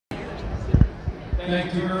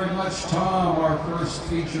Thank you very much, Tom. Our first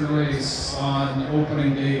feature race on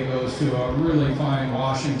opening day goes to a really fine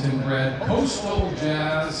Washington bred Coastal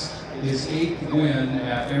Jazz, his 8th win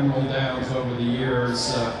at Emerald Downs over the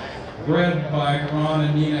years. Bred by Ron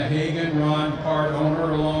and Nina Hagan. Ron, part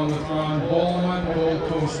owner, along with Ron Bowman, Gold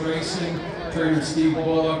Coast Racing. Trainer Steve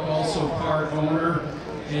Bullock, also part owner.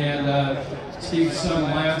 And Steve's son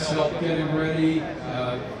Lance helped get him ready.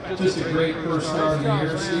 Just a great first start of the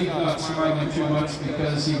year. Steve not smiling too much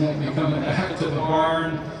because he won't be coming back to the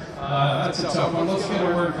barn. That's a tough one. Let's get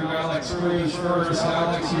a word from Alex Cruz first.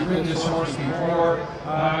 Alex, you've ridden this horse before.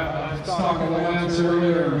 I was talking to Lance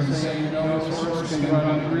earlier and saying, you know, this horse can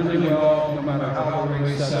run really well no matter how the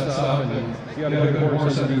race sets up, and you have a good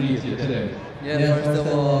horse underneath you today. Yeah, first of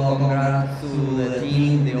all, congrats to the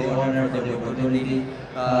team, the owner, for the opportunity.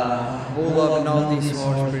 Bullock knows this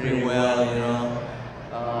horse pretty well, you know.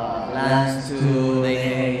 Last two,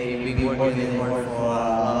 they've been working the horse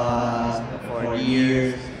for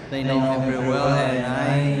years. They know him very well, and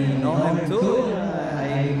I know him too.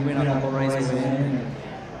 I win a couple races with him.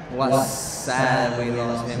 Was sad we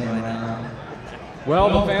lost him right now. Well,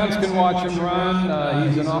 the fans can watch him run.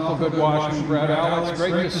 He's an awful good Washington bred. Alex,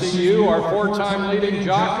 great to see you. Our 4-time leading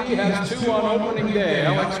jockey has 2 on opening day.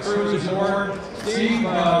 Alex Cruz aboard. Steve,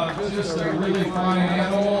 just a really fine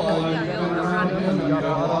animal. You've been around him and got a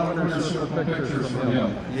lot of super pictures from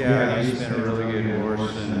him. Yeah, he's been a really good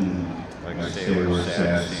horse, and like I say, we're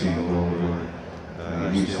sad to see him go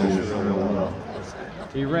over. He still shows real well.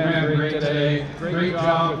 He ran great today. Great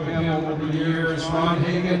job with him over the years. Ron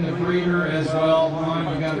Hagan, the breeder, as well.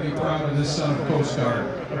 Ron, you got to be proud of this son of Coast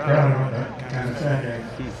Guard. Proud of him, kind of sad.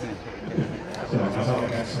 So that's all I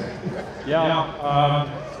got to say.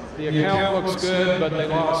 Yeah, the account looks good, but they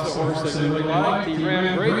lost the horse they really liked. He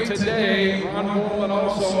ran great today. Ron Bowman,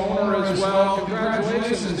 also owner as well.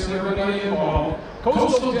 Congratulations to everybody involved.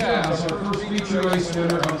 Coastal Jazz, our first feature race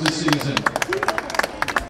winner of the season.